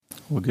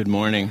Well, good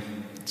morning.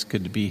 It's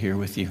good to be here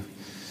with you.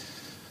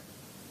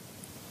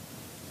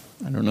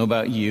 I don't know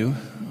about you.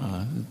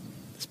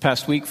 This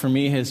past week for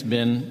me has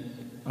been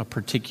a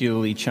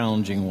particularly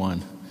challenging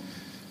one.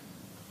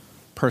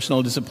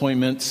 Personal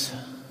disappointments,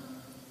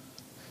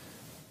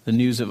 the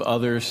news of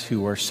others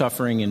who are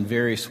suffering in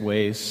various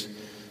ways,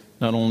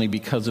 not only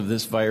because of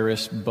this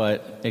virus,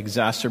 but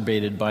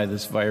exacerbated by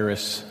this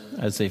virus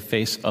as they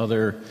face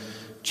other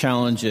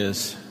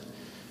challenges.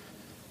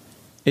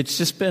 It's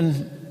just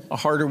been a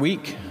harder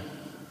week.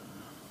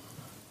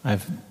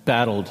 I've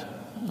battled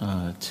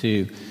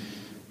to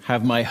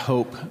have my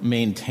hope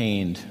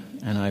maintained,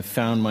 and I've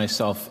found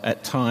myself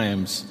at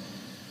times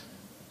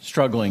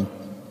struggling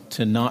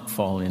to not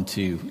fall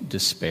into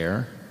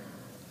despair.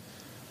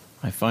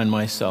 I find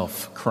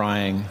myself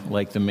crying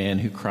like the man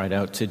who cried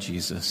out to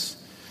Jesus,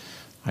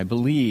 "I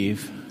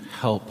believe,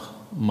 help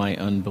my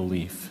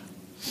unbelief."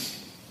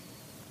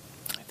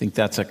 I think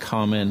that's a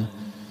common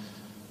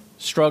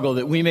struggle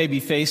that we may be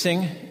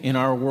facing in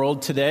our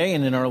world today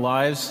and in our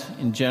lives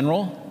in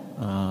general,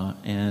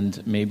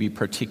 and maybe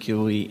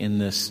particularly in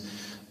this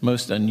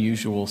most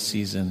unusual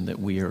season that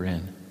we are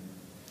in.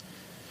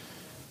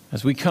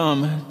 As we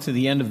come to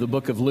the end of the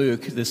book of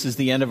Luke, this is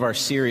the end of our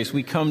series,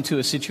 we come to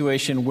a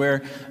situation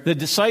where the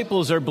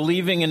disciples are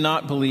believing and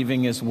not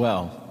believing as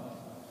well.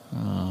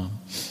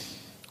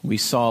 We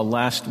saw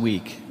last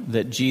week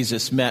that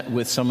Jesus met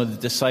with some of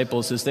the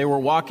disciples as they were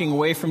walking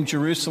away from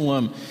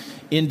Jerusalem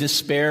in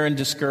despair and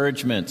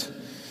discouragement.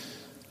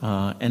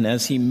 And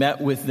as he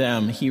met with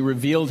them, he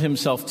revealed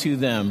himself to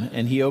them,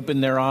 and he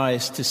opened their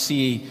eyes to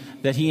see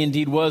that he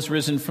indeed was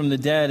risen from the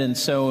dead. And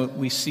so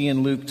we see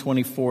in Luke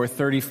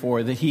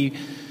 24:34 that he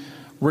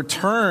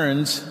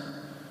returns,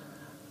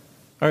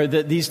 or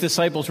that these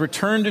disciples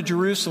return to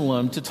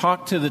Jerusalem to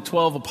talk to the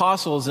 12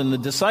 apostles and the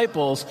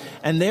disciples,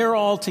 and they're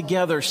all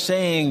together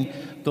saying,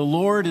 "The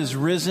Lord is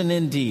risen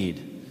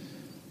indeed."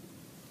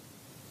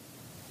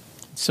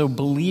 So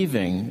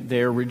believing,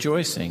 they're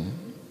rejoicing.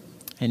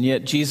 And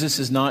yet Jesus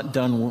is not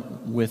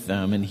done with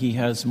them, and he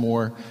has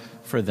more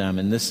for them.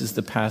 And this is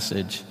the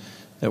passage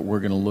that we're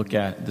going to look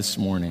at this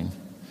morning.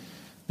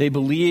 They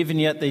believe,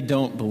 and yet they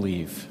don't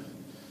believe.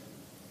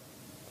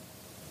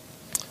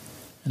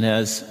 And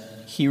as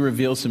he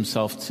reveals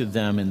himself to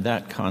them in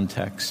that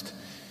context,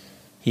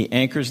 he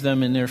anchors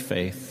them in their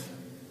faith,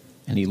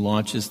 and he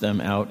launches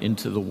them out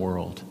into the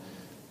world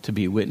to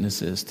be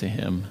witnesses to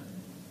him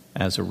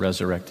as a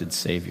resurrected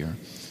Savior.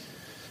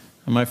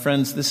 And my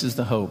friends, this is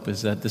the hope,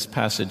 is that this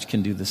passage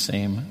can do the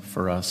same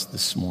for us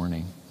this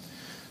morning.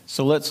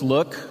 So let's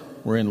look.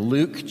 We're in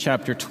Luke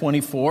chapter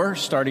 24,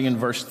 starting in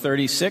verse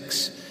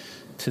 36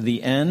 to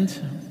the end.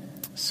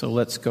 So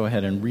let's go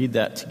ahead and read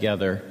that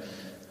together,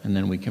 and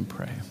then we can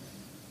pray.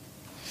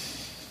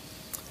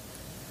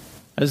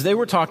 As they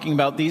were talking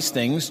about these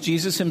things,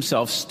 Jesus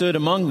himself stood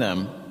among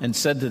them and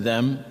said to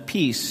them,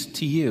 "Peace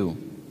to you."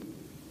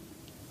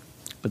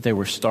 But they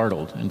were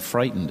startled and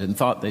frightened and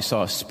thought they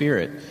saw a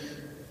spirit.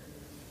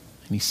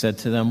 And he said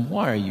to them,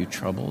 "Why are you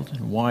troubled?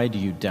 And why do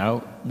you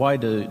doubt? Why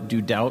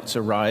do doubts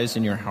arise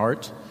in your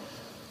heart?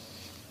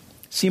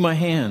 See my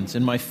hands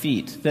and my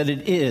feet, that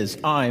it is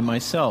I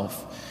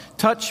myself.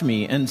 Touch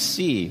me and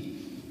see.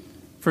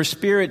 For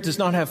spirit does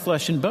not have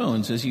flesh and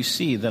bones, as you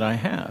see that I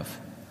have."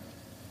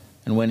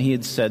 And when he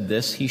had said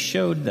this, he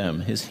showed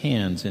them his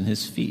hands and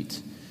his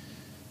feet.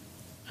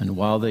 And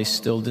while they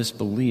still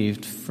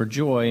disbelieved for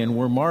joy and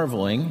were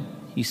marveling,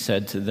 he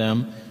said to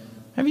them,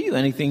 "Have you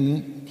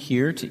anything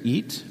here to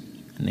eat?"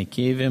 And they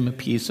gave him a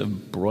piece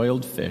of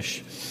broiled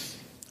fish,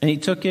 and he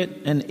took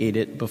it and ate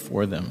it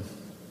before them.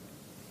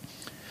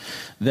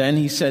 Then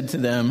he said to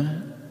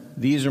them,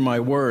 "These are my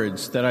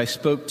words that I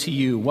spoke to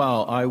you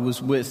while I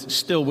was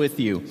still with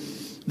you,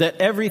 that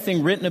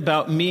everything written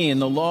about me in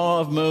the law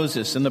of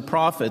Moses and the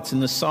prophets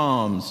and the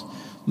Psalms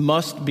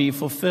must be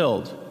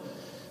fulfilled."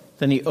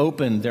 Then he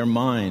opened their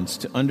minds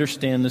to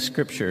understand the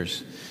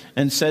Scriptures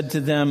and said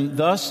to them,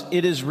 "Thus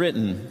it is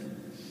written,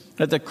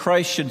 that the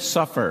Christ should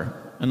suffer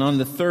and on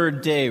the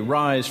third day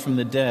rise from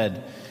the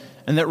dead,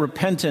 and that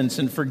repentance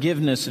and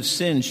forgiveness of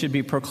sins should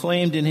be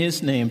proclaimed in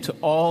his name to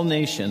all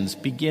nations,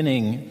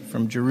 beginning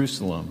from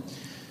Jerusalem.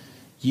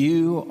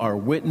 You are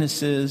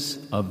witnesses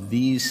of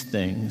these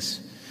things.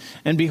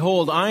 And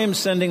behold, I am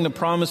sending the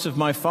promise of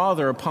my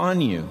Father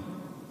upon you.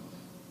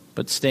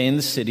 But stay in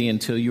the city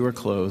until you are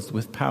clothed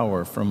with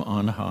power from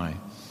on high."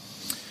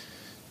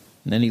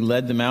 And then he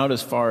led them out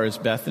as far as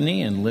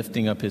Bethany, and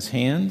lifting up his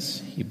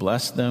hands, he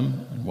blessed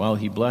them. And while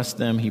he blessed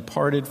them, he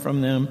parted from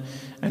them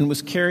and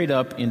was carried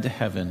up into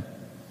heaven.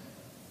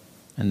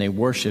 And they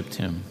worshipped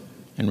him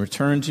and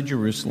returned to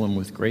Jerusalem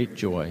with great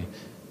joy,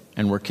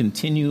 and were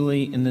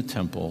continually in the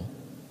temple,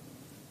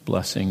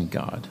 blessing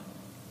God.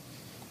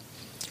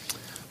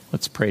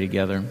 Let's pray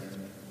together.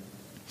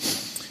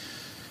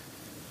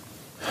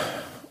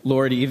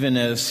 Lord, even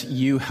as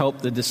you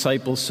helped the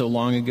disciples so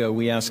long ago,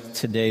 we ask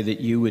today that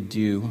you would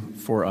do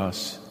for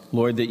us.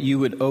 Lord, that you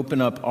would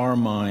open up our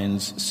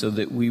minds so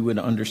that we would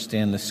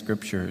understand the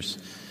Scriptures.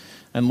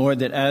 And Lord,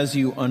 that as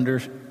you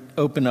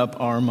open up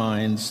our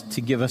minds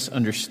to give us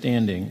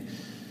understanding.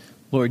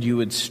 Lord, you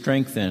would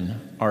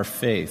strengthen our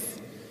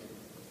faith.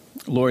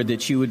 Lord,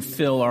 that you would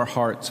fill our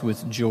hearts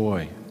with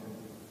joy.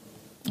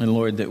 And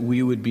Lord, that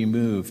we would be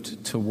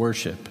moved to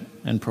worship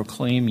and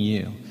proclaim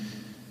you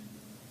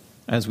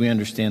as we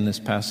understand this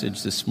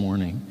passage this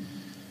morning.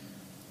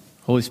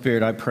 Holy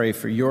Spirit, I pray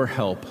for your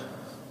help,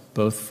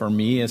 both for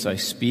me as I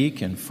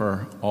speak and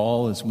for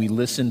all as we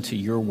listen to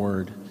your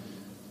word.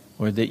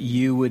 Lord, that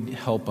you would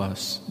help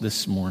us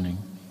this morning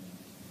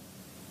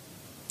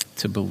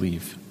to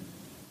believe.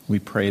 We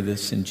pray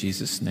this in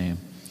Jesus' name.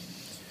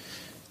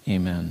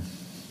 Amen.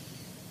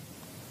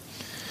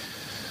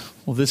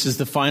 Well, this is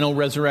the final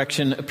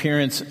resurrection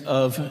appearance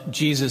of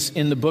Jesus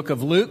in the book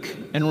of Luke.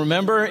 And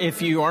remember,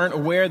 if you aren't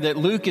aware, that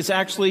Luke is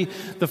actually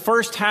the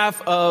first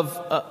half of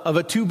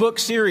a two-book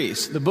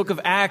series. The book of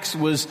Acts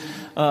was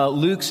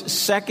Luke's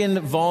second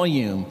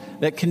volume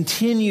that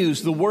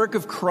continues the work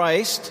of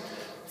Christ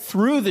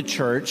through the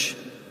church,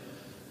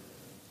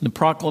 the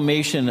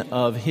proclamation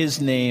of his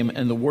name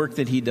and the work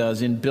that he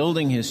does in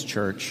building his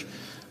church.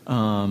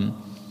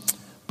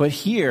 But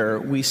here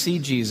we see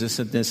Jesus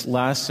at this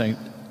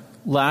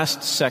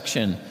last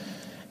section,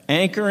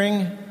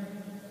 anchoring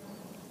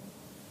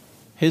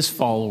his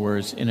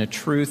followers in a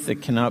truth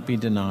that cannot be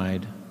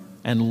denied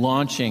and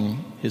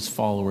launching his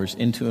followers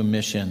into a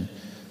mission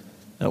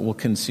that will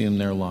consume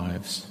their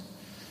lives.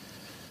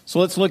 So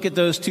let's look at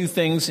those two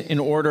things in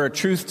order: a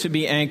truth to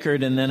be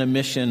anchored and then a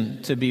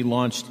mission to be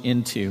launched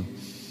into.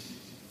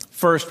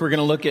 First, we're going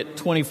to look at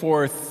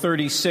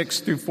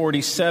 24:36 through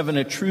 47,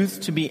 a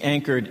truth to be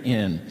anchored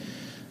in.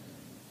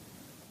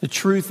 The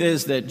truth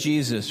is that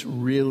Jesus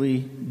really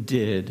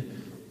did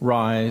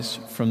rise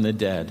from the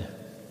dead.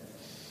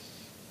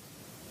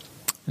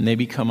 And they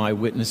become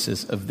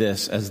eyewitnesses of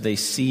this as they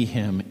see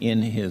him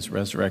in his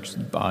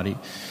resurrected body.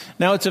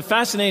 Now, it's a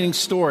fascinating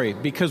story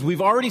because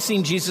we've already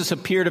seen Jesus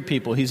appear to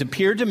people. He's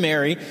appeared to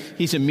Mary.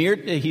 He's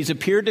appeared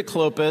to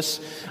Clopas.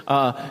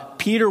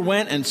 Peter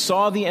went and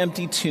saw the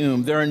empty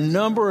tomb. There are a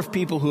number of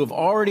people who have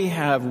already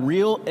have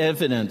real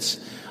evidence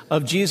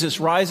of Jesus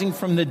rising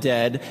from the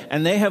dead,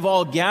 and they have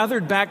all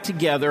gathered back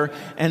together,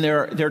 and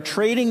they're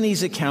trading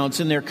these accounts,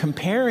 and they're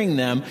comparing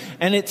them,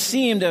 and it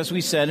seemed, as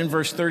we said in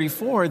verse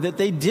 34, that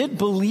they did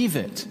believe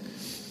it.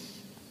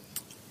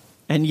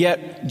 And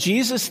yet,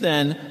 Jesus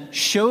then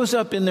shows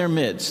up in their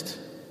midst,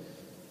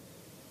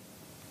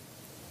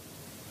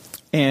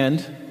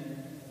 and,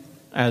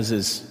 as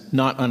is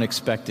not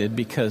unexpected,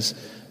 because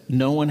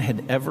no one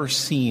had ever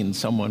seen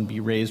someone be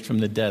raised from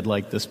the dead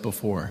like this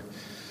before,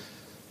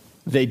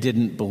 they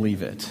didn't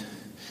believe it.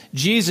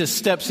 Jesus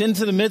steps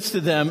into the midst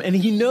of them, and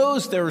he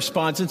knows their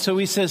response, and so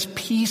he says,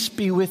 "Peace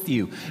be with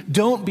you.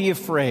 Don't be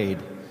afraid."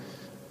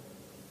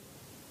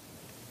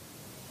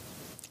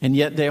 And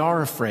yet they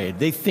are afraid.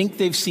 They think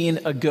they've seen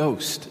a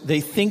ghost.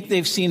 They think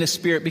they've seen a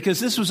spirit, because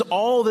this was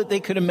all that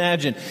they could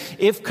imagine.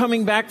 If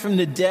coming back from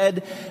the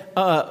dead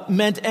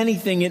meant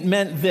anything, it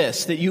meant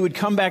this, that you would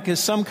come back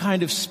as some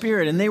kind of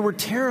spirit, and they were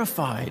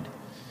terrified.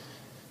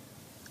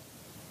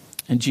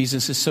 And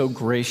Jesus is so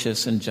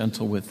gracious and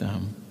gentle with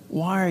them.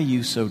 Why are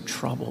you so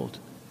troubled?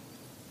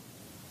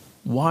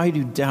 Why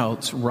do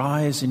doubts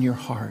rise in your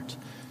heart?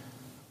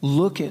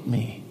 Look at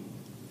me.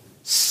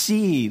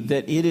 See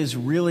that it is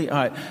really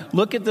I.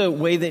 Look at the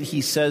way that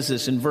he says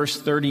this in verse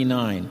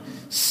 39.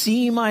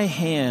 See my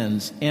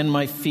hands and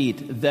my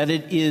feet, that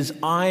it is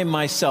I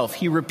myself.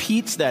 He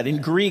repeats that.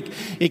 In Greek,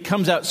 it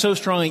comes out so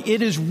strongly.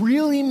 It is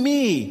really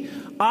me.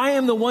 I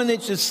am the one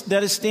that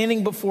is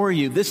standing before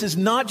you. This is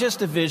not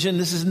just a vision.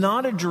 This is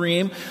not a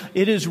dream.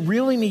 It is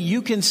really me.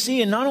 You can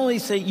see, and not only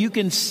say you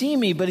can see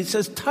me, but he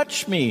says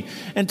touch me.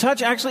 And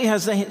touch actually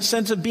has the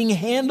sense of being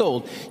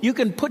handled. You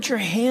can put your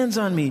hands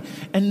on me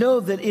and know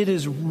that it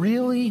is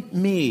really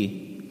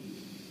me.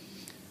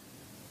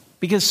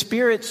 Because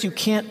spirits you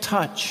can't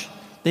touch.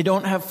 They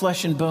don't have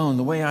flesh and bone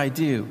the way I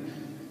do.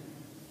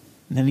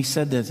 And then he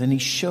said this, and he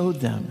showed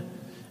them.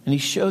 And he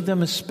showed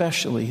them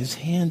especially his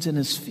hands and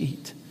his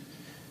feet.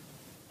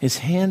 His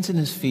hands and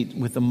his feet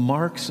with the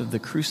marks of the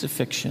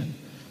crucifixion,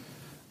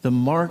 the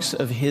marks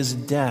of his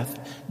death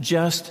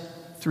just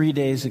 3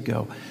 days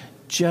ago,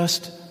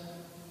 just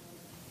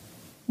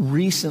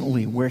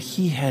recently, where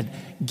he had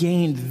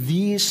gained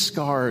these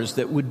scars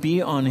that would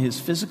be on his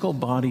physical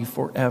body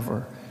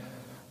forever,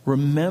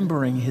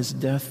 remembering his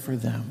death for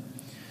them.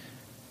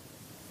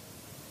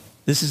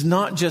 This is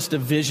not just a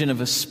vision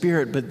of a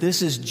spirit, but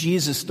this is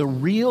Jesus, the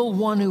real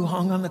one who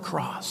hung on the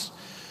cross,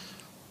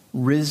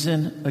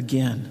 risen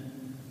again.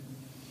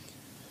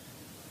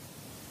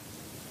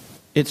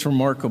 It's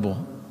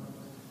remarkable.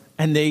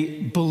 And they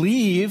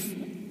believe,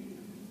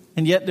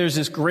 and yet there's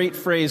this great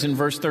phrase in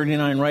verse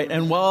 39, right?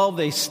 And while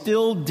they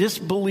still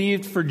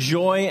disbelieved for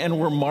joy and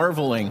were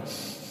marveling.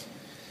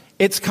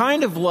 It's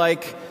kind of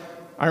like,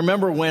 I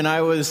remember when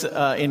I was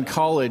in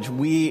college,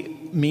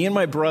 me and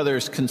my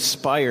brothers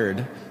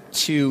conspired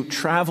to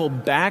travel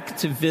back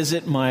to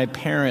visit my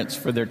parents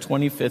for their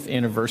 25th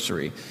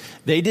anniversary.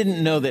 They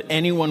didn't know that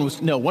anyone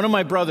was... No, one of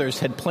my brothers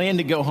had planned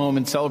to go home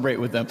and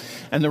celebrate with them.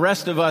 And the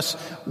rest of us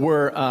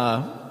were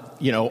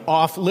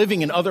off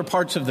living in other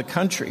parts of the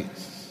country.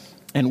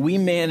 And we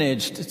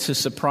managed to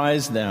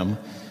surprise them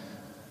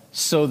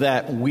so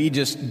that we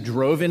just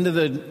drove into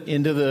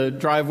the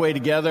driveway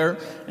together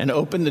and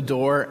opened the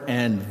door,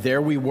 and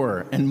there we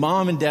were. And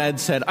Mom and Dad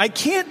said, "I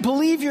can't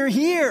believe you're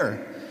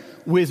here,"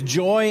 with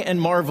joy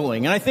and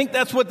marveling. And I think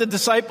that's what the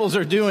disciples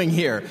are doing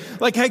here.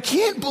 Like, I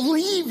can't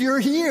believe you're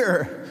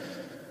here.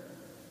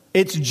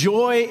 It's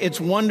joy, it's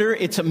wonder,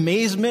 it's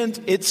amazement.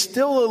 It's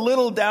still a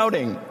little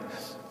doubting.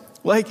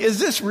 Like, is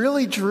this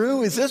really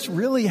true? Is this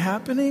really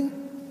happening?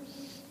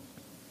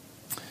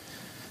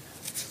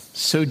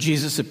 So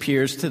Jesus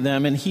appears to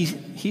them, and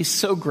he's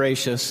so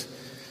gracious.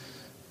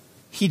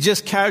 He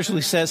just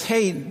casually says,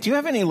 "Hey, do you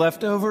have any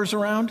leftovers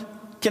around?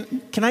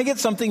 Can I get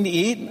something to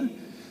eat?"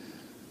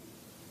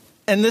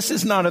 And this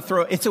is not a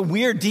throwaway. It's a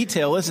weird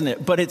detail, isn't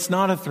it? But it's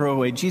not a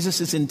throwaway.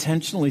 Jesus is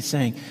intentionally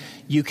saying,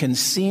 you can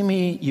see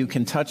me, you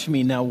can touch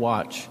me, now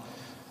watch.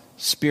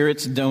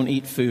 Spirits don't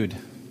eat food.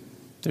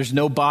 There's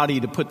no body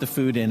to put the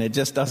food in. It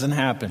just doesn't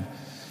happen.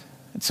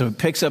 And so he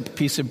picks up a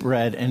piece of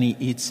bread and he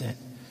eats it.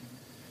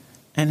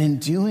 And in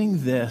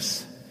doing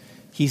this,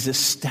 he's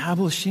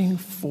establishing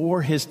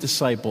for his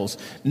disciples,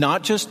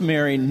 not just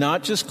Mary,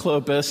 not just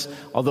Clopas,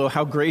 although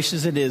how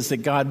gracious it is that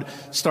God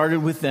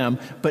started with them,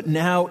 but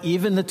now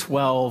even the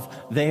 12,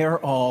 they are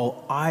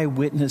all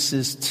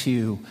eyewitnesses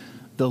to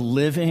the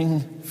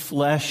living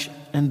flesh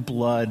and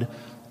blood,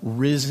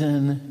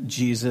 risen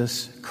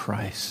Jesus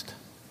Christ.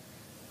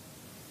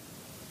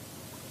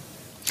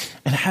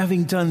 And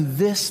having done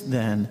this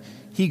then,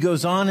 he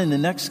goes on in the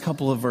next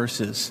couple of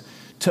verses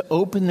to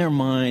open their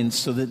minds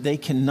so that they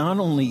can not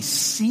only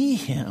see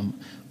him,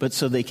 but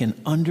so they can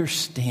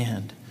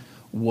understand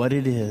what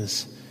it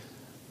is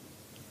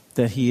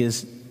that he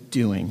is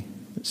doing.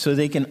 So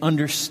they can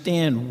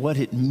understand what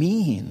it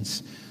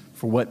means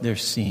for what they're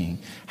seeing.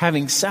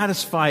 Having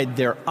satisfied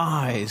their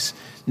eyes,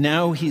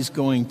 now he's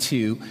going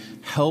to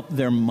help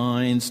their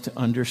minds to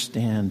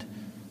understand.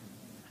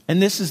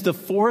 And this is the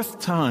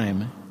fourth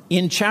time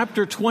in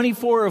chapter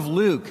 24 of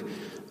Luke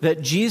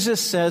that Jesus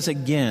says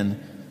again,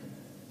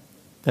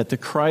 that the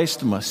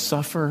Christ must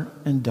suffer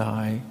and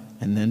die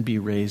and then be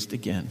raised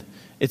again.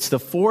 It's the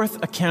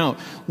fourth account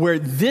where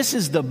this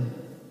is the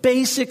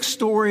basic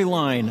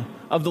storyline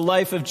of the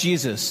life of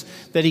Jesus,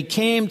 that he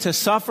came to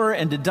suffer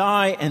and to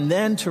die and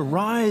then to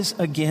rise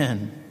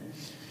again.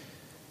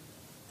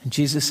 And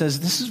Jesus says,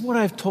 this is what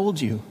I've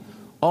told you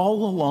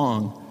all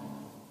along.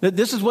 That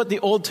this is what the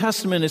Old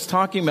Testament is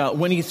talking about.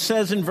 When he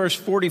says in verse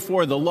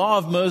 44, the law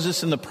of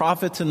Moses and the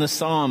prophets and the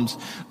Psalms,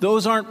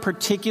 those aren't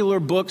particular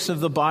books of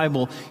the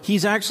Bible.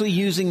 He's actually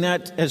using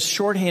that as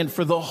shorthand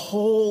for the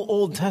whole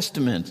Old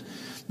Testament.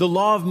 The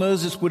law of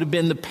Moses would have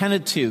been the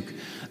Pentateuch.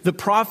 The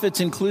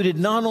prophets included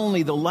not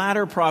only the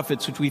latter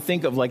prophets, which we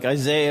think of like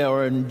Isaiah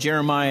or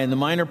Jeremiah and the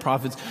minor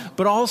prophets,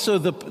 but also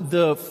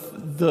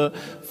the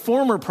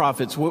former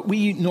prophets, what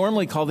we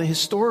normally call the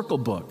historical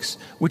books,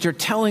 which are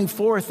telling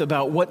forth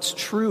about what's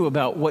true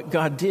about what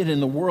God did in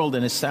the world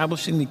and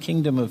establishing the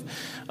kingdom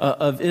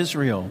of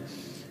Israel.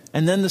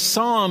 And then the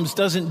Psalms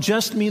doesn't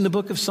just mean the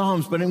book of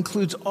Psalms, but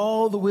includes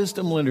all the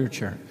wisdom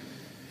literature.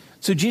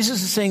 So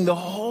Jesus is saying the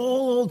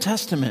whole Old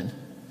Testament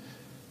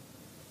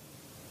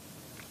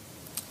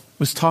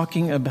was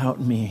talking about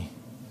me.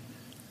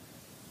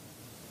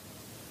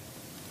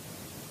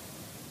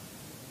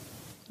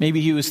 Maybe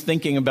he was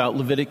thinking about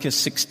Leviticus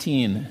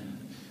 16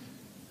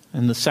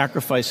 and the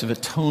sacrifice of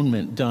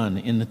atonement done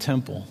in the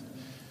temple.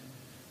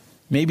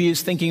 Maybe he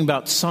was thinking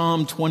about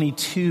Psalm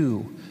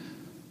 22.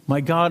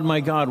 My God,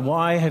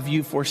 why have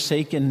you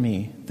forsaken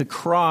me? The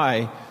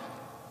cry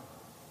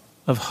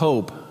of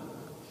hope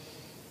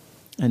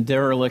and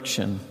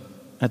dereliction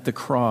at the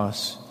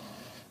cross.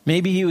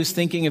 Maybe he was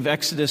thinking of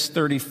Exodus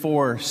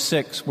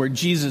 34:6,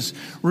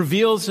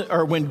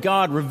 where when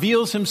God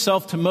reveals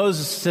himself to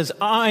Moses, says,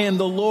 I am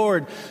the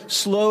Lord,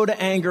 slow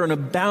to anger and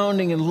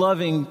abounding in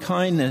loving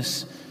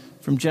kindness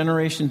from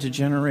generation to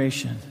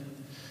generation.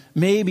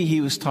 Maybe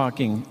he was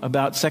talking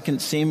about 2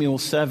 Samuel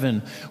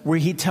 7, where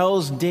he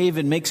tells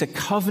David, makes a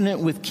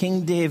covenant with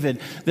King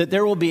David, that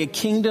there will be a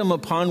kingdom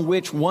upon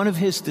which one of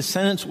his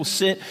descendants will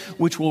sit,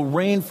 which will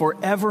reign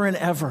forever and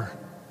ever.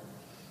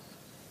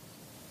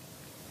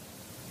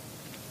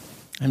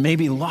 And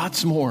maybe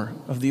lots more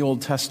of the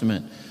Old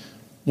Testament.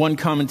 One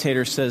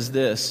commentator says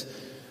this.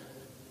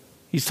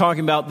 He's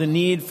talking about the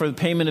need for the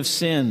payment of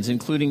sins,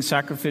 including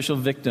sacrificial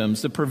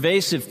victims, the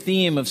pervasive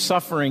theme of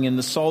suffering in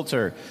the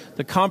Psalter,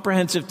 the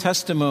comprehensive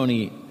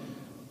testimony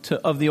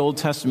of the Old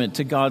Testament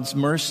to God's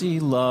mercy,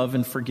 love,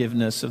 and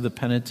forgiveness of the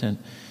penitent,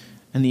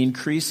 and the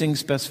increasing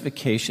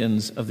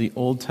specifications of the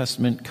Old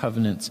Testament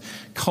covenants,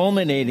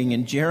 culminating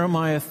in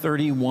Jeremiah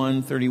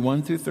 31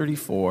 through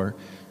 34,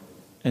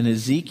 and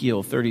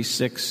Ezekiel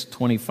 36,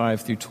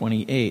 25 through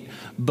 28.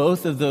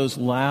 Both of those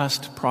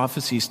last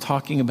prophecies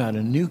talking about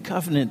a new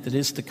covenant that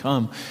is to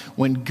come,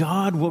 when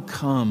God will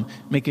come,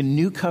 make a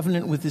new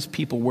covenant with his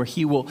people, where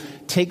he will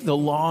take the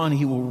law and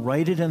he will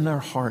write it in their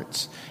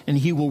hearts, and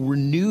he will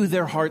renew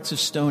their hearts of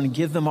stone and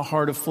give them a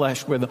heart of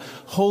flesh, where the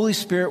Holy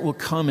Spirit will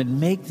come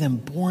and make them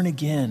born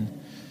again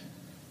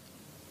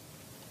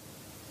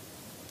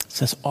It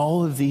says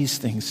all of these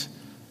things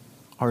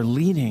are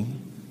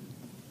leading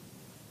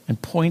and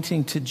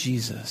pointing to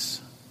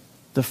Jesus,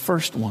 the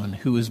first one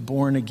who was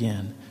born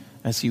again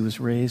as he was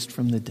raised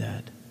from the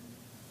dead.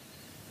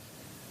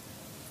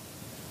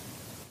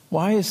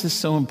 Why is this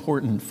so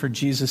important for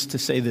Jesus to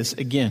say this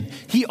again?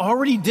 He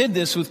already did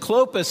this with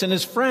Clopas and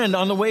his friend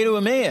on the way to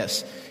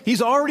Emmaus.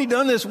 He's already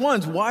done this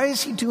once. Why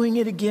is he doing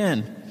it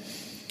again?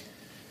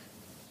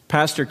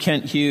 Pastor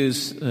Kent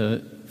Hughes,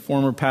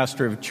 former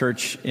pastor of a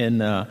church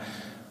in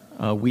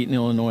Wheaton,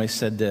 Illinois,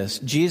 said this: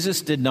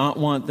 Jesus did not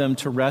want them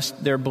to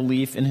rest their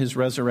belief in his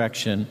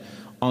resurrection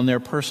on their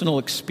personal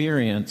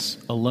experience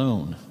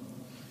alone.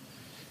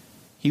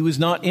 He was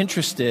not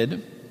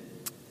interested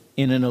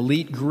in an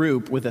elite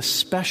group with a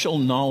special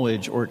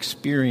knowledge or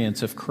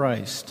experience of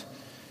Christ.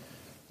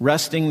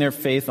 Resting their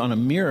faith on a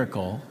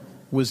miracle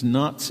was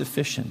not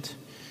sufficient.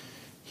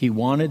 He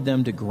wanted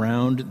them to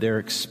ground their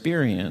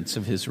experience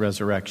of his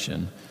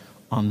resurrection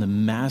on the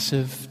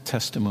massive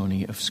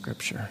testimony of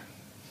Scripture.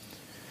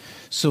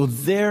 So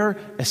their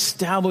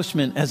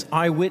establishment as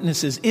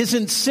eyewitnesses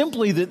isn't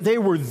simply that they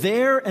were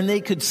there and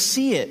they could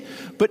see it,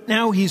 but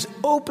now he's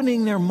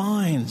opening their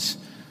minds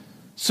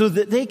so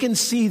that they can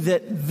see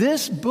that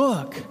this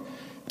book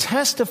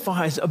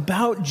testifies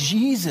about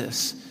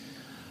Jesus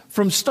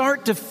from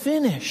start to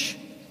finish,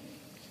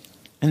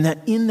 and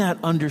that in that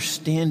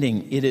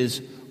understanding it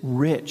is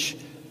rich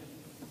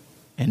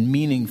and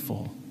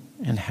meaningful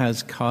and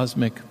has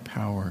cosmic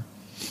power.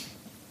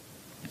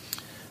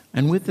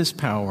 And with this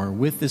power,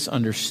 with this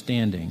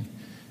understanding,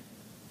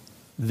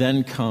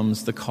 then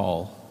comes the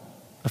call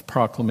of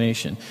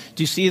proclamation.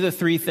 Do you see the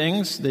three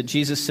things that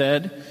Jesus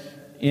said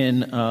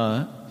in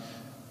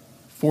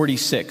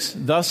 46?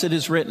 Thus it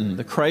is written,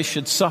 the Christ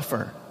should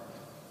suffer,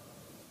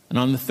 and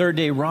on the third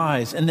day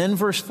rise. And then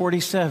verse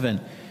 47,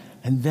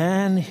 and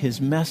then his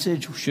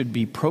message should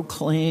be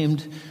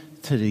proclaimed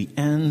to the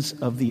ends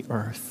of the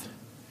earth.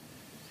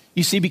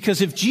 You see,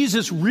 because if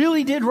Jesus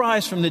really did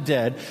rise from the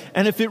dead,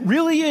 and if it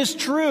really is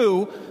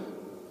true,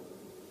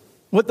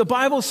 what the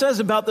Bible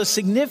says about the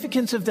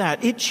significance of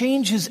that, it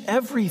changes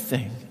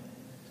everything.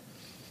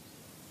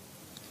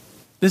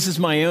 This is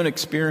my own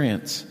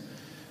experience.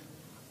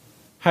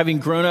 Having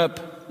grown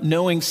up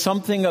knowing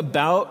something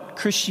about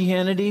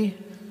Christianity,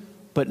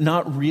 but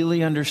not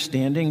really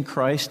understanding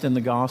Christ and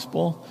the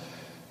gospel.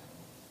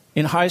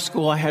 In high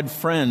school, I had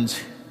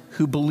friends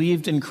who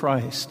believed in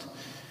Christ,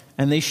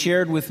 and they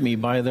shared with me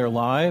by their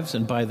lives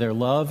and by their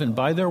love and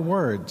by their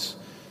words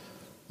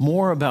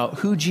more about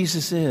who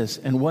Jesus is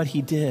and what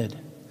he did.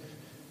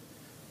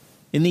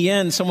 In the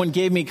end, someone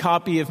gave me a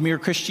copy of Mere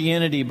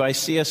Christianity by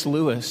C.S.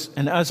 Lewis,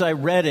 and as I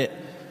read it,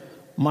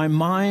 my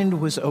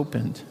mind was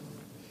opened,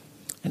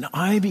 and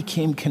I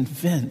became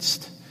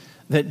convinced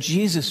that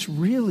Jesus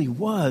really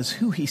was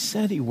who he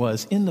said he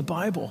was in the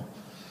Bible.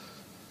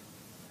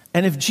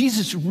 And if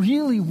Jesus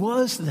really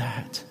was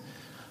that,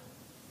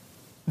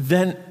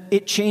 then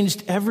it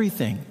changed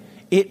everything.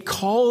 It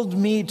called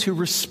me to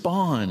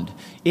respond.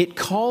 It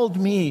called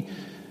me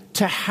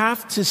to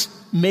have to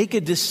make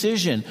a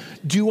decision.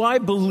 Do I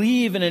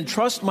believe and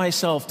entrust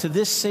myself to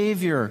this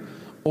Savior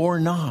or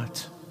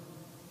not?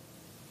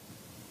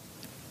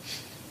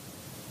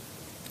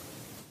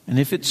 And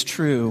if it's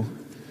true,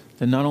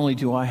 then not only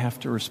do I have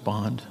to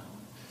respond,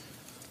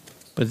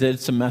 but that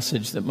it's a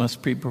message that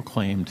must be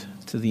proclaimed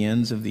to the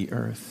ends of the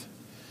earth.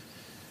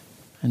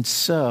 And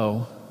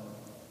so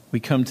we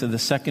come to the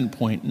second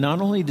point.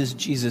 Not only does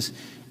Jesus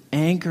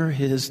anchor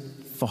his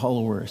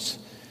followers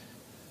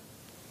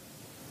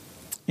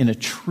in a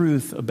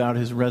truth about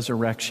his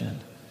resurrection,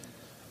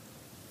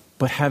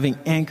 but having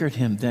anchored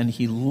him, then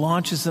he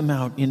launches them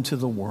out into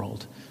the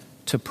world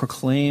to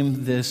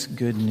proclaim this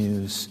good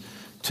news,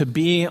 to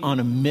be on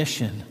a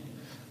mission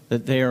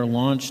that they are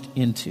launched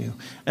into.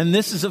 And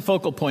this is a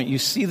focal point. You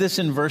see this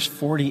in verse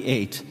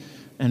 48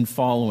 and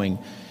following.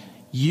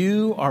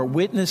 You are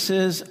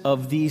witnesses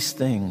of these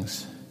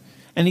things.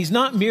 And he's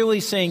not merely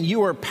saying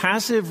you are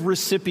passive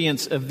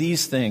recipients of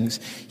these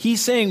things.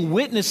 He's saying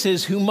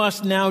witnesses who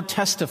must now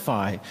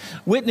testify.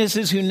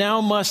 Witnesses who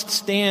now must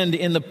stand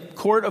in the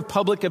court of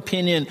public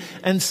opinion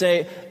and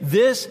say,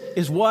 this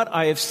is what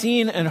I have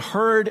seen and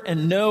heard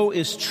and know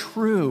is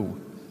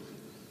true.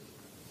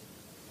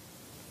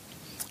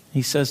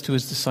 He says to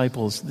his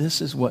disciples, this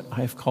is what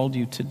I have called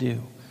you to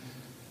do.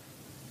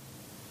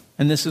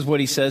 And this is what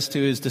he says to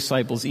his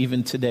disciples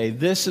even today.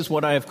 This is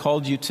what I have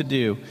called you to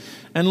do.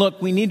 And look,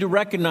 we need to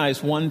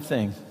recognize one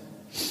thing.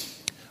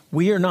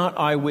 We are not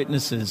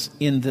eyewitnesses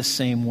in the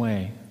same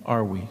way,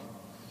 are we?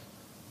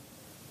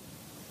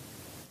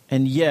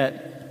 And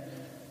yet,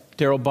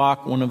 Darrell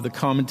Bock, one of the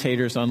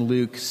commentators on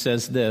Luke,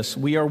 says this: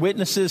 we are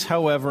witnesses,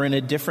 however, in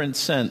a different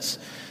sense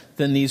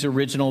than these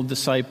original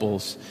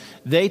disciples.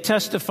 They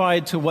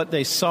testified to what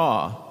they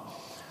saw,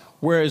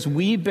 whereas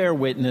we bear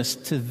witness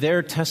to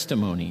their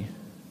testimony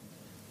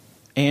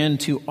and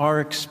to our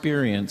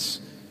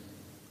experience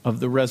of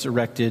the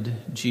resurrected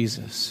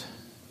Jesus.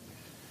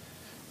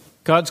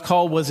 God's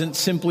call wasn't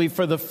simply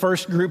for the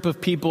first group of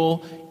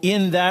people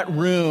in that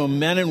room,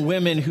 men and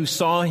women who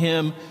saw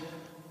him,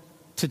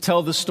 to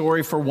tell the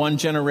story for one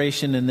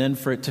generation and then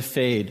for it to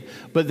fade,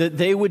 but that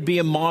they would be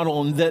a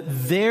model and that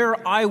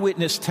their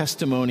eyewitness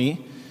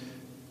testimony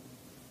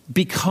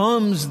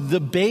becomes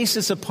the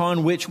basis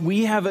upon which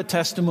we have a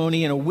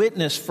testimony and a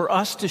witness for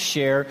us to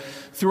share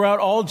throughout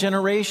all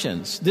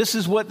generations. This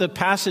is what the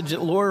passage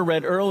that Laura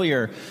read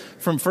earlier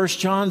from 1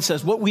 John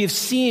says. What we have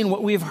seen,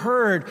 what we have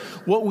heard,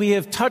 what we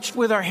have touched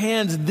with our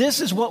hands,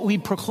 this is what we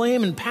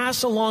proclaim and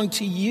pass along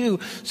to you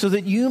so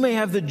that you may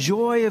have the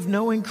joy of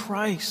knowing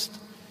Christ.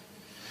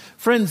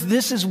 Friends,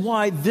 this is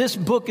why this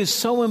book is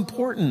so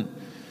important.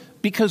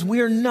 Because we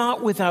are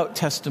not without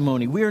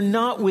testimony. We are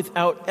not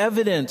without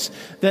evidence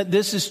that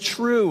this is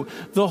true.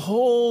 The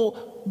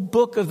whole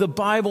book of the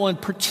Bible,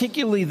 and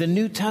particularly the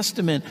New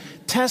Testament,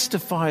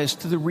 testifies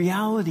to the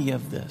reality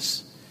of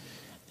this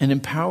and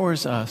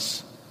empowers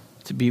us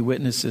to be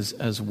witnesses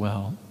as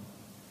well.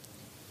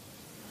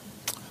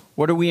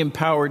 What are we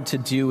empowered to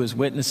do as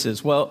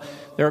witnesses? Well,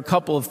 there are a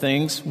couple of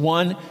things.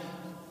 One,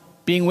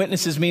 being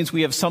witnesses means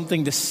we have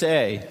something to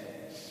say.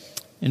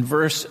 In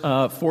verse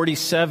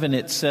 47,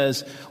 it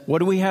says, what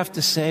do we have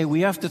to say?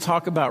 We have to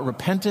talk about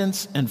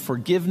repentance and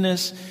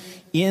forgiveness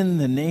in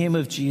the name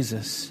of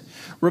Jesus.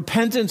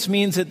 Repentance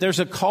means that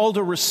there's a call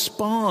to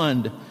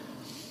respond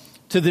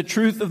to the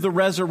truth of the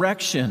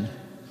resurrection.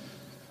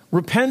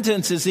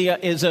 Repentance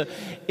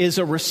is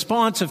a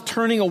response of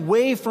turning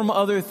away from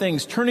other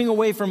things, turning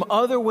away from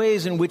other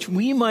ways in which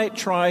we might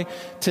try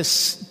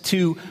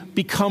to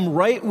become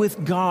right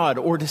with God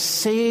or to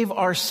save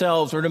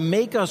ourselves or to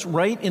make us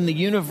right in the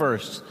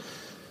universe.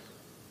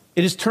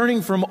 It is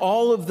turning from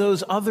all of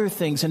those other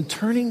things and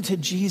turning to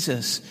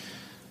Jesus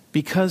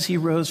because he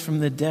rose from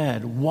the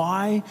dead.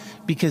 Why?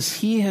 Because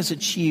he has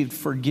achieved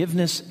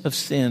forgiveness of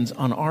sins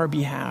on our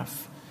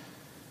behalf.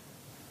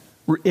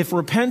 If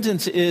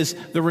repentance is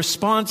the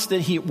response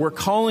that we're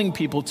calling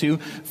people to,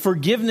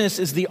 forgiveness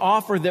is the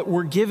offer that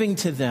we're giving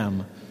to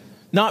them.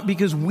 Not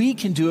because we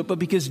can do it, but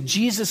because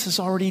Jesus has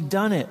already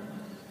done it.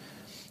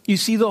 You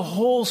see, the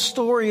whole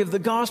story of the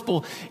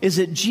gospel is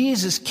that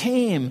Jesus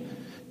came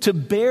to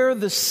bear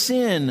the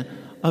sin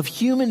of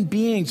human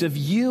beings, of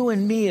you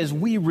and me, as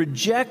we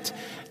reject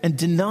and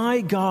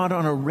deny God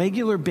on a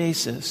regular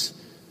basis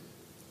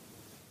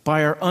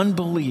by our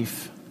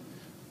unbelief,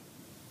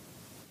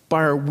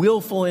 by our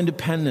willful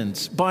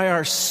independence, by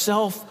our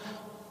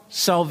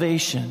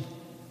self-salvation.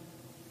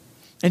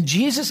 And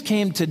Jesus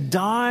came to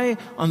die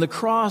on the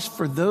cross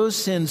for those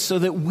sins so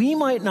that we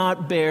might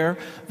not bear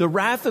the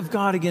wrath of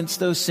God against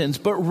those sins,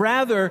 but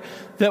rather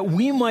that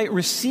we might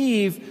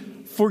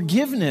receive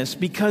forgiveness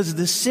because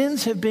the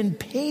sins have been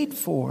paid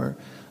for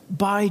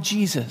by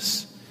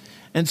Jesus.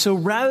 And so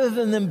rather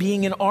than them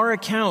being in our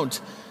account,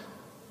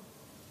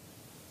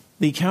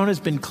 the account has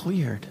been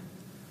cleared.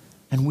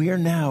 And we are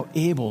now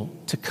able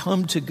to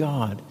come to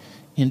God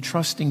in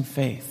trusting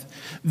faith.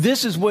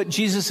 This is what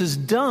Jesus has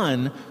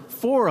done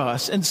for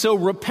us. And so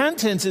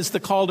repentance is the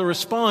call to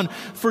respond.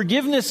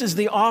 Forgiveness is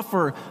the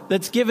offer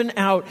that's given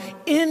out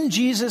in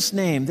Jesus'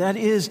 name. That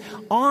is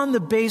on the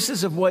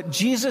basis of what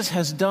Jesus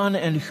has done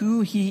and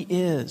who he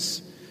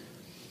is.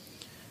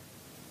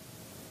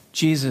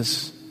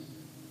 Jesus,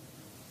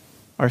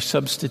 our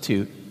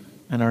substitute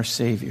and our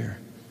Savior.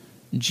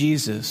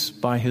 Jesus,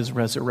 by his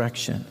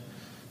resurrection,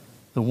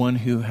 the one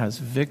who has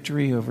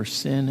victory over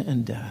sin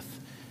and death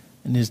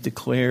and is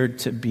declared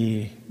to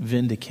be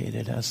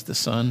vindicated as the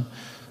Son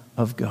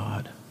of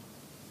God.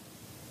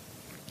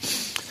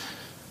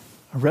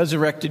 A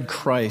resurrected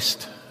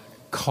Christ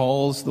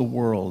calls the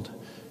world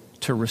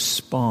to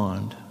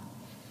respond.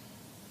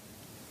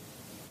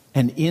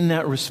 And in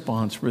that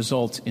response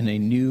results in a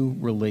new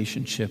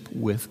relationship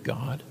with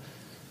God.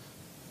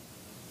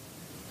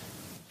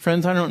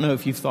 Friends, I don't know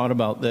if you've thought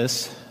about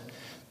this.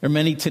 There are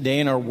many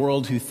today in our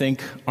world who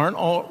think, aren't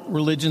all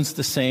religions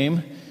the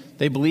same?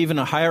 They believe in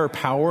a higher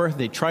power.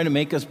 They try to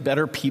make us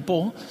better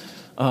people.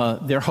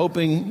 They're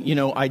hoping,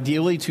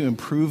 ideally to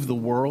improve the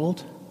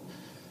world.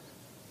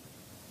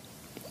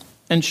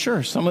 And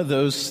sure, some of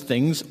those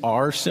things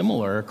are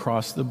similar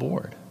across the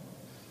board.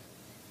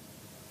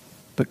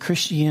 But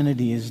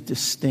Christianity is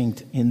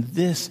distinct in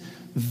this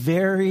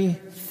very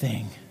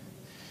thing.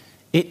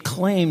 It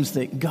claims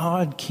that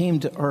God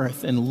came to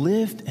earth and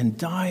lived and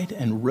died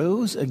and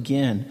rose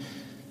again.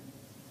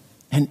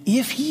 And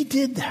if he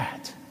did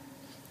that,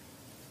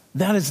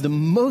 that is the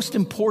most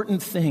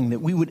important thing that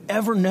we would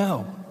ever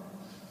know.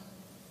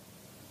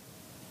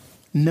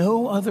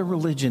 No other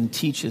religion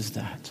teaches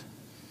that.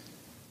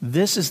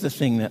 This is the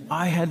thing that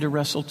I had to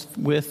wrestle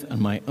with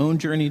on my own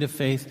journey to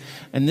faith,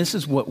 and this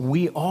is what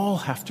we all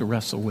have to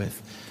wrestle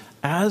with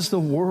as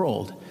the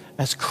world,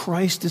 as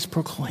Christ is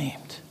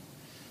proclaimed.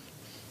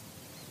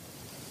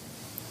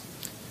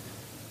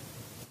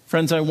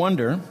 Friends, I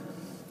wonder,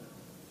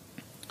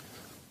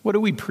 what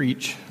do we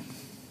preach?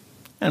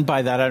 And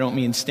by that, I don't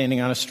mean standing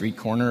on a street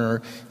corner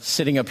or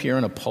sitting up here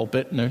in a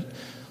pulpit,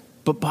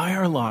 but by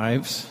our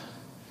lives,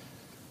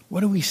 what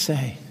do we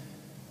say?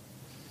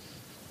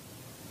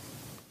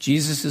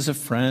 Jesus is a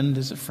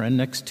friend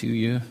next to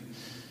you.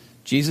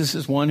 Jesus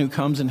is one who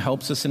comes and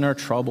helps us in our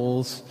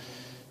troubles.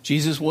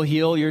 Jesus will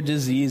heal your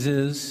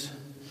diseases.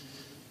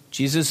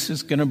 Jesus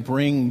is going to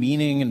bring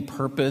meaning and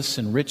purpose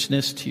and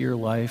richness to your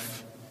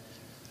life.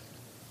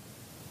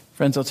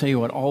 Friends, I'll tell you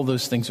what, all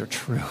those things are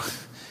true.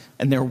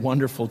 And they're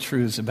wonderful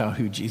truths about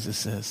who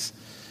Jesus is.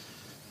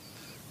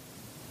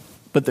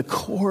 But the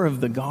core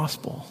of the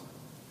gospel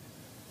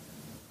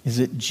is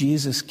that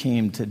Jesus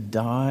came to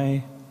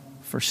die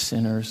for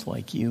sinners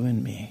like you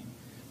and me.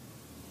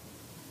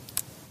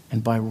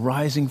 And by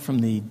rising from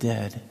the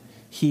dead,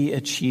 he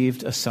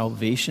achieved a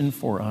salvation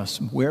for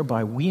us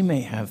whereby we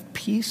may have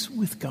peace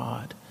with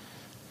God,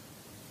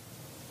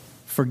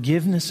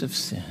 forgiveness of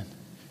sin,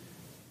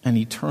 and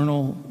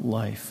eternal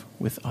life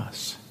with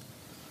us.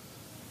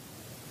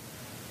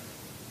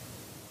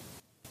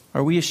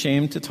 Are we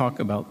ashamed to talk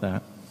about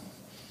that?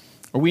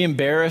 Are we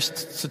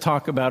embarrassed to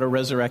talk about a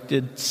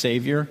resurrected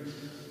Savior?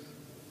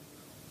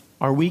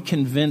 Are we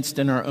convinced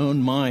in our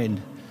own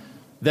mind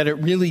that it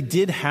really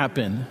did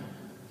happen?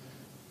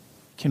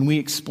 Can we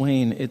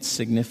explain its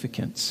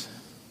significance?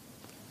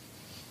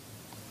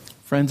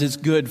 Friends, it's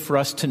good for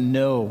us to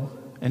know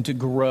and to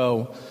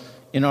grow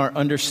in our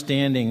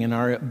understanding and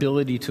our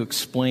ability to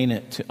explain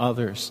it to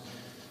others.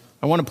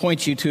 I want to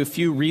point you to a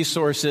few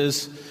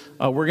resources.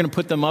 We're going to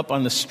put them up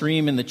on the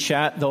stream in the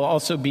chat. They'll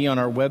also be on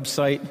our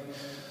website.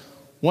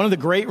 One of the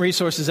great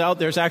resources out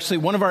there is actually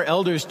one of our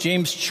elders,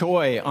 James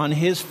Choi, on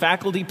his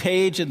faculty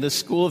page at the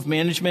School of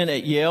Management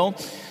at Yale.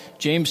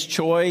 James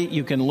Choi,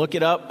 you can look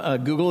it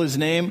up, Google his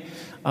name.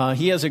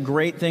 He has a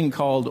great thing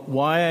called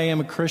Why I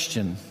Am a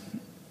Christian,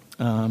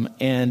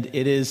 and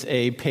it is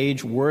a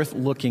page worth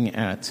looking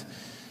at.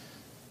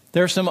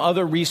 There are some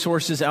other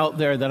resources out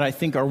there that I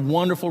think are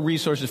wonderful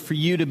resources for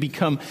you to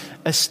become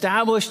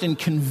established and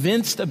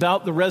convinced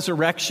about the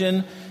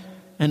resurrection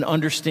and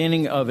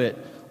understanding of it.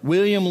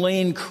 William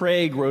Lane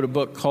Craig wrote a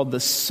book called The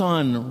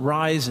Sun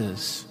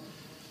Rises.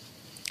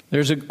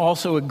 There's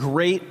also a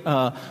great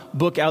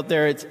book out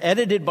there. It's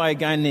edited by a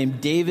guy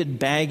named David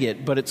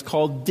Baggett, but it's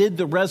called Did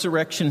the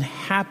Resurrection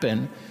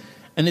Happen?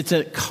 And it's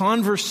a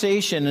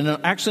conversation, and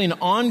actually an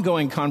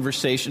ongoing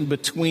conversation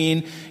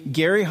between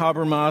Gary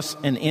Habermas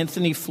and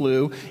Anthony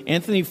Flew.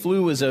 Anthony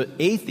Flew was an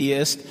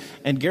atheist,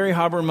 and Gary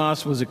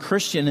Habermas was a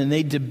Christian, and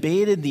they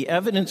debated the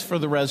evidence for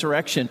the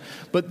resurrection.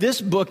 But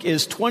this book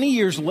is 20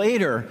 years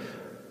later,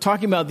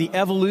 talking about the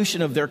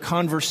evolution of their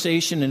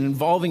conversation and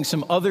involving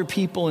some other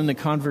people in the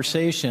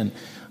conversation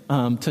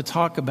to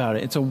talk about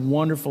it. It's a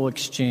wonderful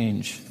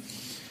exchange.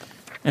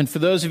 And for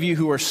those of you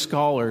who are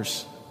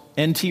scholars,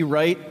 N.T.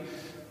 Wright,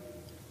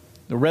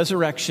 The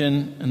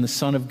Resurrection and the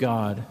Son of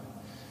God,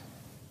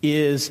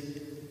 is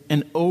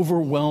an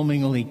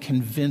overwhelmingly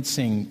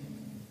convincing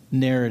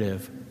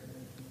narrative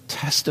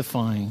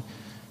testifying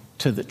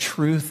to the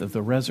truth of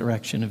the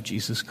resurrection of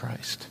Jesus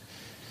Christ.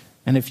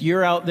 And if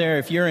you're out there,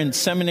 if you're in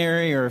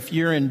seminary or if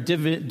you're in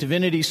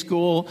divinity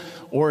school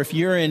or if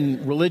you're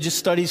in religious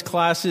studies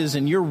classes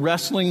and you're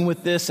wrestling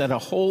with this at a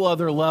whole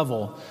other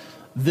level,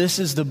 this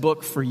is the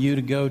book for you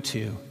to go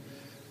to.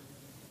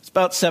 It's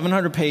about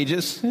 700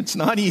 pages. It's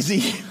not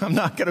easy, I'm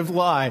not going to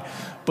lie,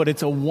 but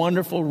it's a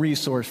wonderful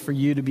resource for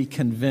you to be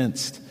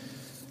convinced,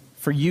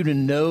 for you to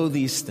know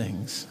these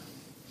things.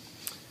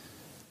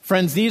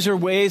 Friends, these are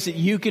ways that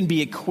you can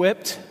be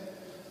equipped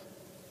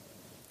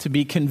to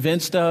be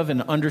convinced of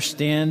and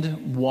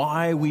understand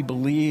why we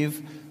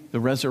believe the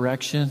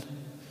resurrection.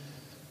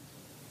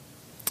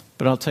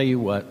 But I'll tell you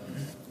what,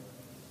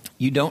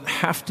 you don't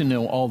have to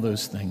know all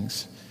those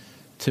things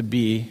to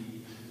be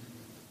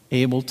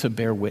able to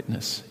bear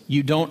witness.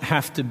 You don't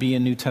have to be a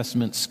New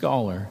Testament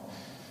scholar.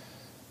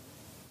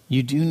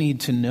 You do need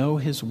to know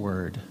His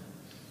Word,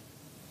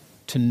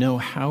 to know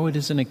how it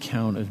is an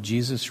account of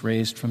Jesus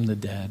raised from the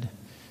dead,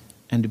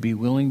 and to be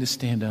willing to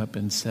stand up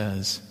and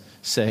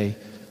say,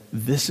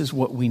 this is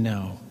what we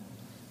know.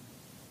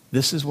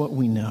 This is what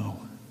we know.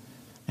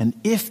 And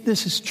if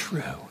this is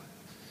true,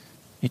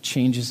 it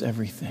changes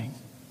everything.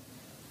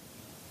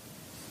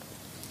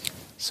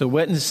 So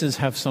witnesses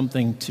have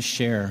something to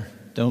share,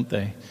 don't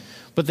they?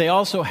 But they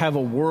also have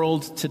a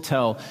world to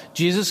tell.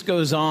 Jesus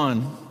goes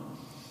on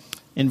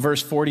in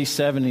verse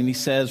 47 and he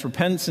says,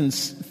 repentance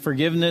and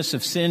forgiveness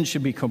of sin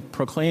should be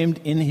proclaimed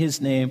in His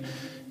name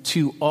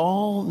to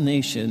all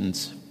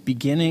nations,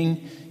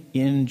 beginning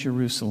in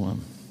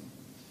Jerusalem.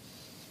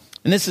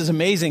 And this is an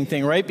amazing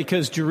thing, right?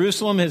 Because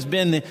Jerusalem has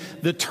been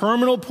the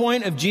terminal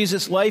point of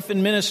Jesus' life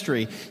and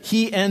ministry.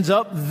 He ends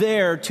up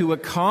there to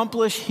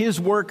accomplish His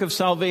work of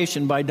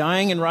salvation by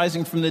dying and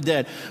rising from the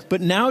dead.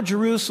 But now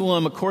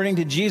Jerusalem, according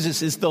to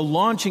Jesus, is the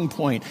launching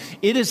point.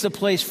 It is the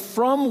place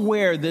from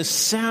where this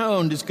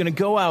sound is going to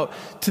go out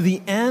to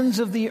the ends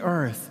of the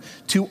earth,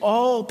 to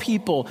all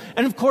people.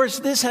 And of course,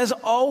 this has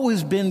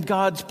always been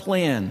God's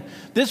plan.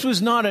 This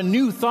was not a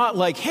new thought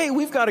like, hey,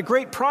 we've got a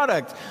great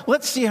product.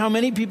 Let's see how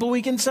many people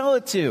we can sell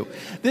it to.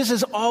 This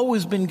has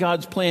always been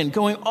God's plan.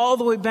 Going all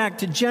the way back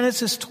to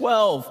Genesis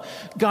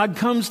 12, God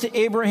comes to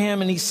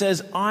Abraham and He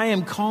says, I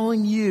am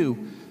calling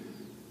you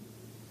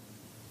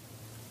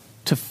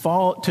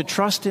to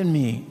trust in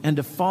me and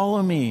to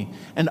follow me,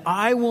 and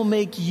I will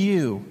make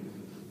you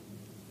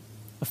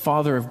the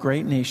father of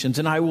great nations,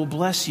 and I will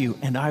bless you,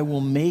 and I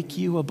will make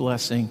you a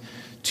blessing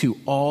to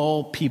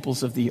all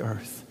peoples of the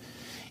earth.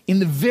 In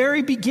the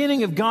very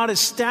beginning of God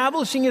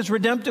establishing his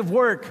redemptive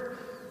work,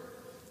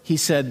 he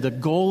said the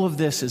goal of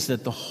this is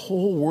that the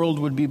whole world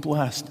would be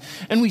blessed.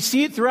 And we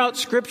see it throughout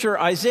Scripture.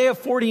 Isaiah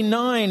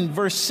 49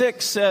 verse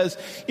 6 says,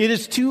 "It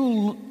is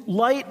too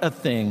light a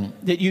thing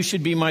that you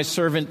should be my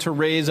servant to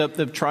raise up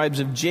the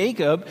tribes of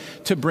Jacob,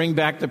 to bring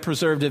back the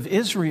preserved of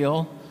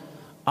Israel.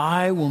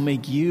 I will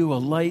make you a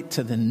light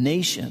to the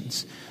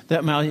nations,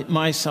 that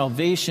my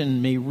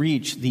salvation may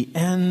reach the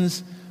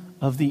ends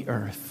of the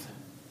earth."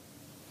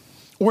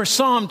 Or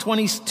Psalm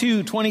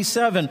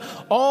 22:27,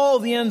 "All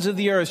the ends of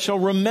the earth shall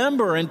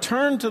remember and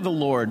turn to the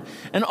Lord,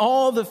 and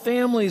all the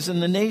families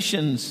and the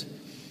nations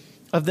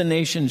of the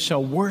nations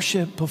shall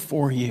worship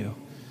before you."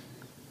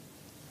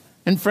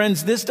 And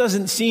friends, this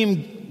doesn't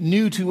seem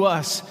new to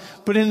us,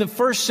 but in the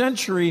first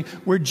century,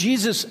 where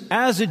Jesus,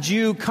 as a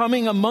Jew,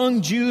 coming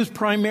among Jews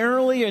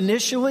primarily,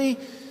 initially,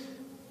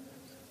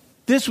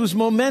 this was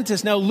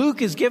momentous. Now,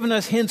 Luke has given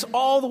us hints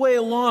all the way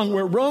along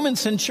where Roman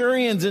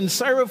centurions and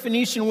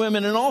Syrophoenician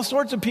women and all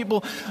sorts of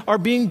people are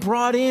being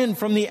brought in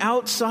from the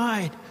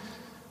outside.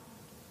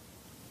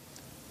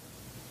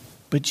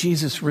 But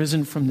Jesus,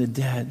 risen from the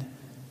dead,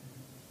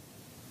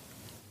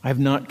 "I have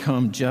not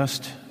come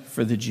just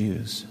for the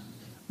Jews,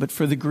 but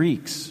for the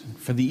Greeks,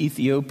 for the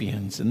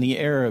Ethiopians and the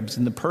Arabs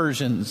and the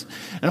Persians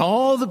and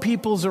all the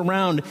peoples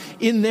around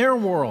in their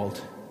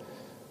world."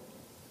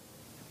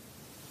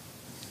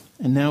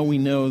 And now we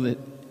know that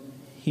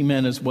he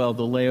meant as well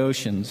the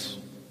Laotians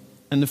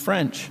and the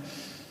French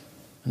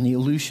and the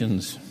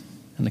Aleutians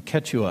and the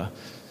Quechua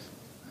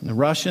and the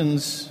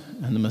Russians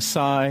and the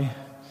Maasai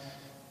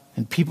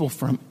and people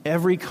from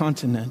every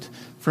continent,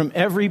 from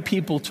every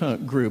people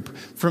group,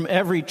 from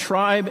every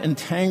tribe and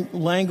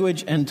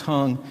language and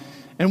tongue.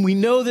 And we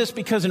know this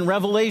because in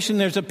Revelation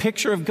there's a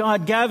picture of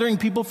God gathering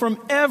people from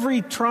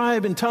every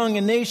tribe and tongue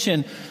and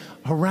nation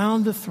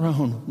around the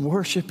throne,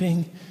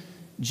 worshiping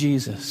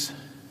Jesus.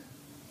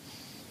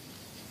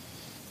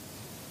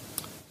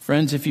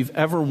 Friends, if you've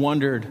ever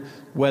wondered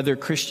whether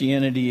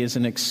Christianity is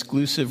an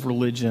exclusive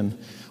religion,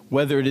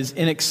 whether it is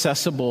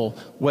inaccessible,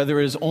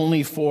 whether it is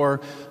only for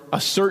a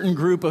certain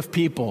group of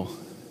people,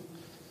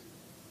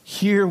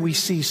 here we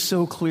see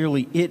so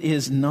clearly it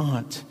is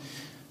not.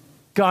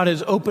 God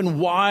has opened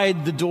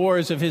wide the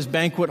doors of his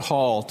banquet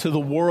hall to the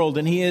world,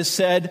 and he has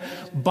said,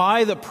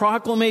 by the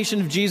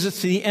proclamation of Jesus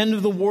to the end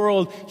of the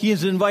world, he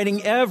is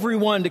inviting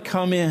everyone to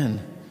come in.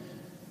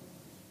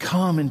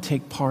 Come and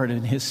take part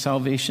in his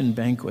salvation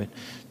banquet.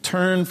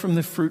 Turn from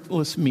the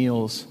fruitless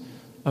meals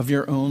of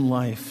your own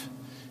life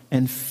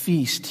and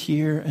feast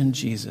here in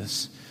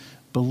Jesus.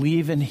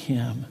 Believe in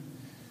him.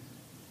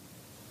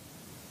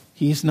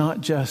 He's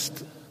not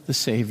just the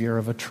Savior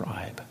of a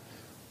tribe,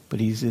 but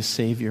he's the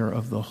Savior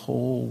of the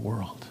whole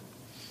world.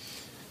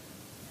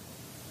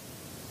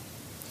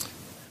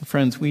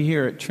 Friends, we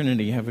here at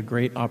Trinity have a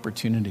great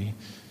opportunity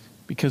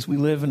because we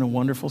live in a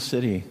wonderful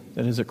city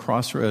that is a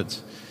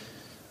crossroads.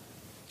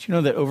 Do you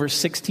know that over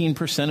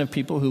 16% of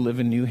people who live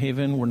in New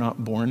Haven were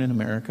not born in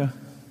America?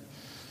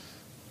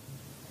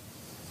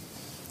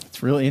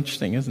 It's really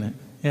interesting, isn't it?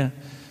 Yeah.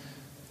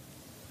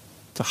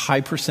 It's a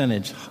high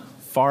percentage,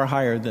 far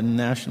higher than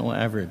the national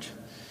average.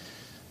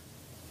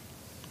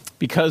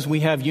 Because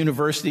we have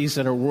universities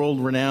that are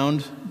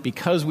world-renowned,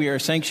 because we are a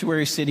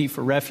sanctuary city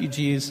for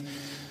refugees,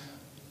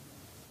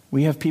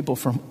 we have people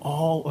from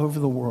all over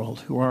the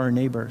world who are our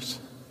neighbors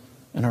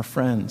and our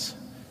friends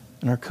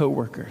and our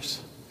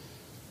co-workers.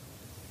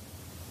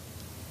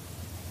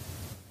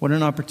 What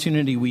an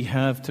opportunity we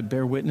have to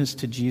bear witness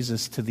to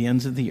Jesus to the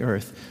ends of the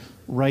earth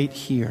right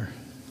here.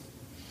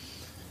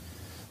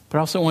 But I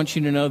also want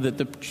you to know that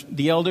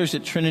the elders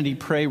at Trinity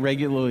pray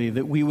regularly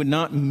that we would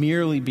not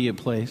merely be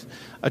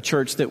a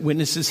church that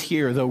witnesses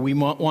here, though we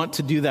want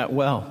to do that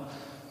well.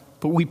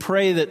 But we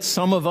pray that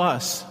some of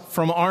us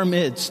from our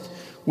midst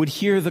would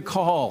hear the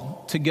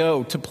call to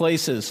go to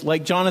places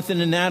like Jonathan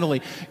and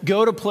Natalie.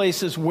 Go to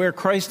places where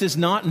Christ is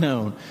not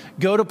known.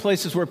 Go to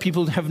places where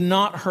people have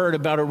not heard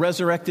about a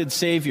resurrected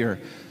Savior.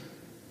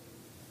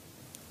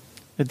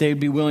 That they'd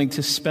be willing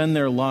to spend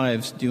their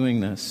lives doing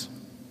this.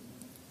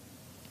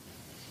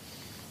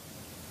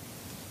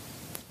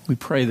 We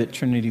pray that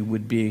Trinity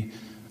would be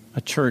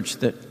a church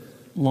that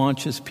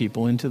launches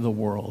people into the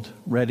world,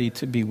 ready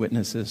to be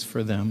witnesses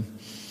for them.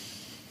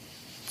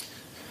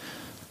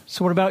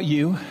 So what about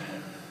you?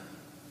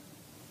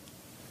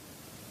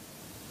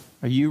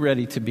 Are you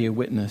ready to be a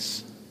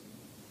witness?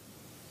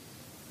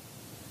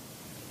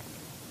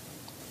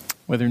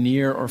 Whether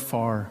near or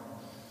far,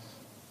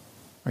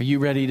 are you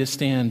ready to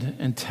stand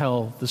and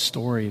tell the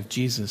story of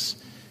Jesus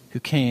who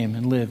came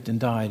and lived and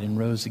died and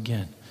rose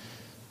again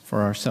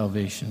for our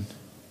salvation?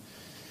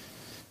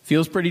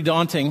 Feels pretty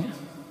daunting,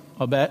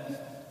 I'll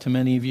bet, to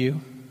many of you,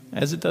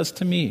 as it does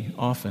to me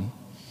often.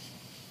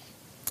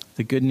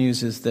 The good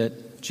news is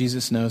that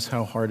Jesus knows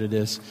how hard it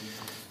is.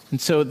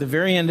 And so at the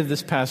very end of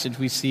this passage,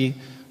 we see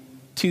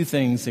two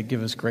things that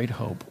give us great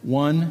hope.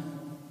 One,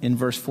 in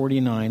verse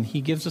 49,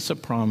 he gives us a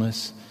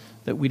promise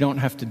that we don't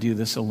have to do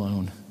this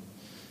alone.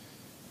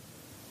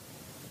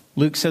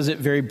 Luke says it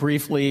very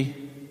briefly.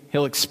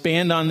 He'll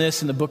expand on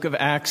this in the book of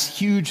Acts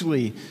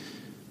hugely,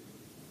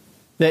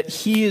 that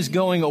he is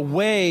going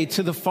away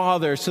to the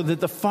Father so that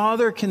the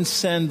Father can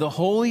send the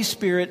Holy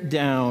Spirit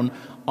down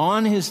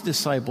on his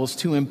disciples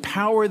to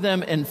empower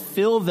them and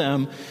fill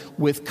them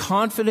with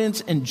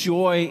confidence and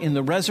joy in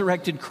the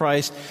resurrected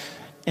Christ,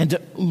 and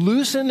to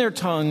loosen their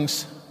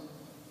tongues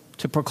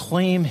to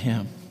proclaim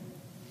him.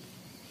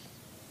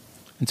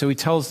 And so he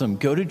tells them,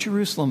 go to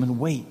Jerusalem and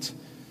wait,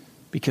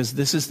 because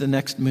this is the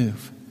next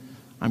move.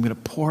 I'm going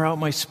to pour out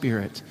my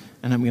Spirit,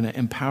 and I'm going to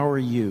empower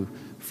you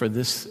for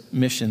this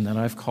mission that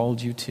I've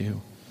called you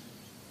to.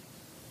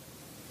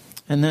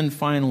 And then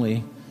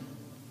finally,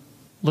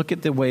 look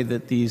at the way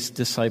that these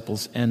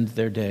disciples end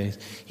their days.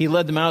 He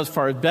led them out as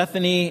far as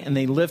Bethany, and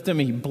they lift him,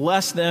 he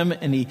blessed them,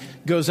 and he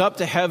goes up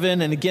to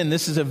heaven. And again,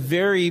 this is a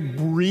very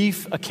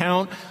brief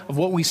account of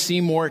what we see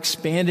more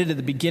expanded at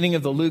the beginning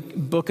of the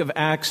book of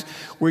Acts,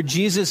 where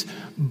Jesus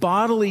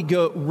bodily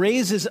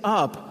raises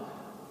up,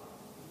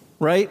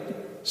 right?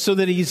 So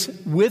that he's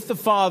with the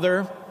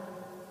Father,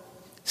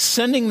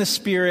 sending the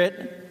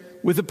Spirit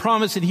with the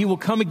promise that he will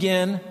come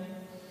again.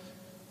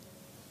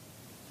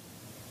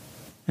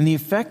 And the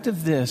effect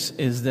of this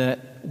is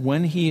that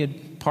when he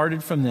had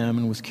parted from them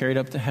and was carried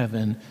up to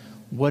heaven,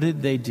 what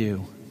did they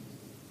do?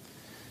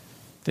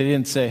 They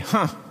didn't say,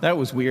 that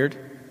was weird,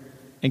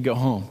 and go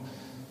home.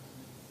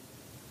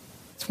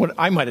 It's what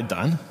I might have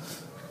done.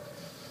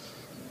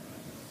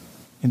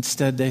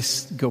 Instead, they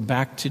go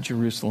back to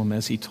Jerusalem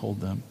as he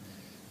told them.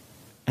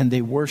 And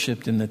they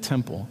worshiped in the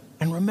temple.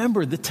 And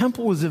remember, the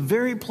temple was the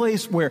very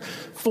place where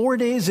 4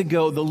 days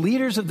ago, the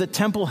leaders of the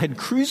temple had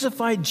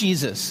crucified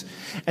Jesus.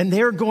 And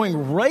they are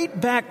going right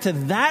back to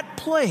that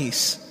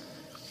place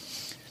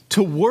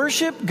to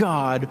worship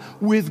God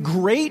with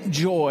great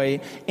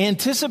joy,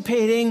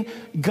 anticipating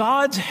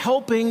God's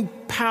helping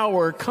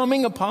power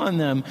coming upon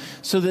them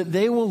so that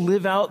they will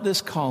live out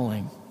this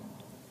calling.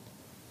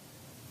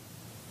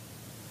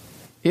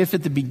 If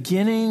at the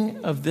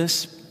beginning of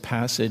this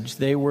passage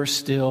they were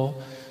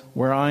still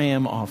where I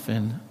am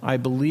often, I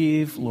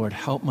believe, Lord,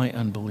 help my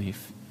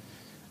unbelief.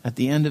 At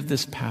the end of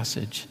this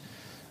passage,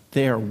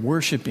 they are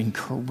worshiping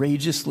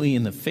courageously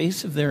in the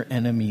face of their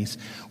enemies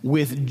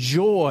with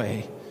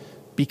joy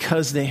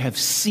because they have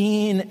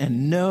seen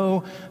and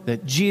know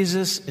that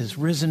Jesus is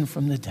risen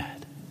from the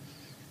dead.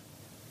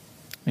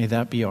 May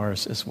that be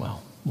ours as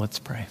well. Let's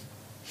pray.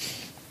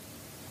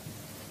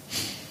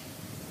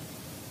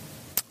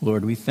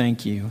 Lord, we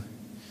thank you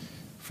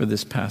for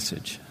this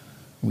passage.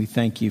 We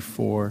thank you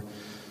for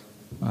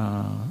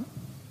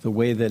the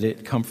way that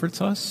it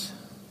comforts us,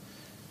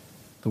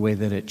 the way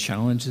that it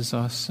challenges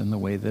us, and the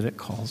way that it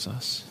calls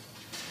us.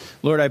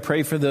 Lord, I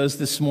pray for those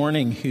this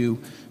morning who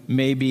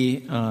may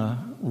be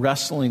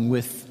wrestling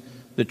with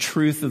the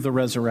truth of the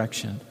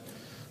resurrection.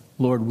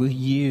 Lord, will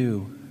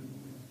you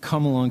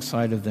come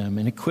alongside of them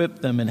and equip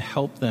them and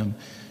help them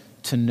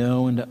to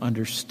know and to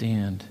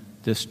understand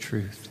this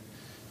truth.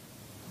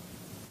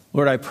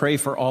 Lord, I pray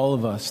for all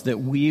of us that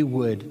we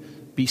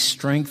would be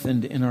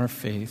strengthened in our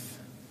faith,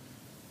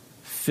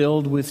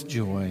 filled with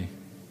joy,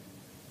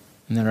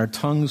 and that our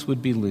tongues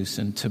would be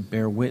loosened to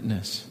bear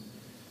witness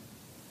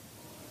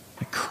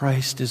that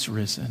Christ is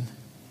risen.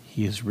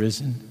 He is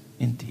risen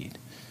indeed.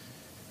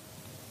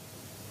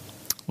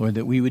 Lord,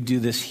 that we would do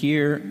this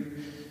here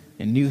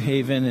in New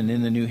Haven and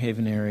in the New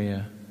Haven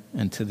area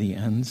and to the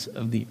ends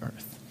of the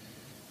earth.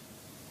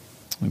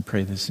 We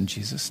pray this in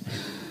Jesus'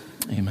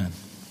 name. Amen.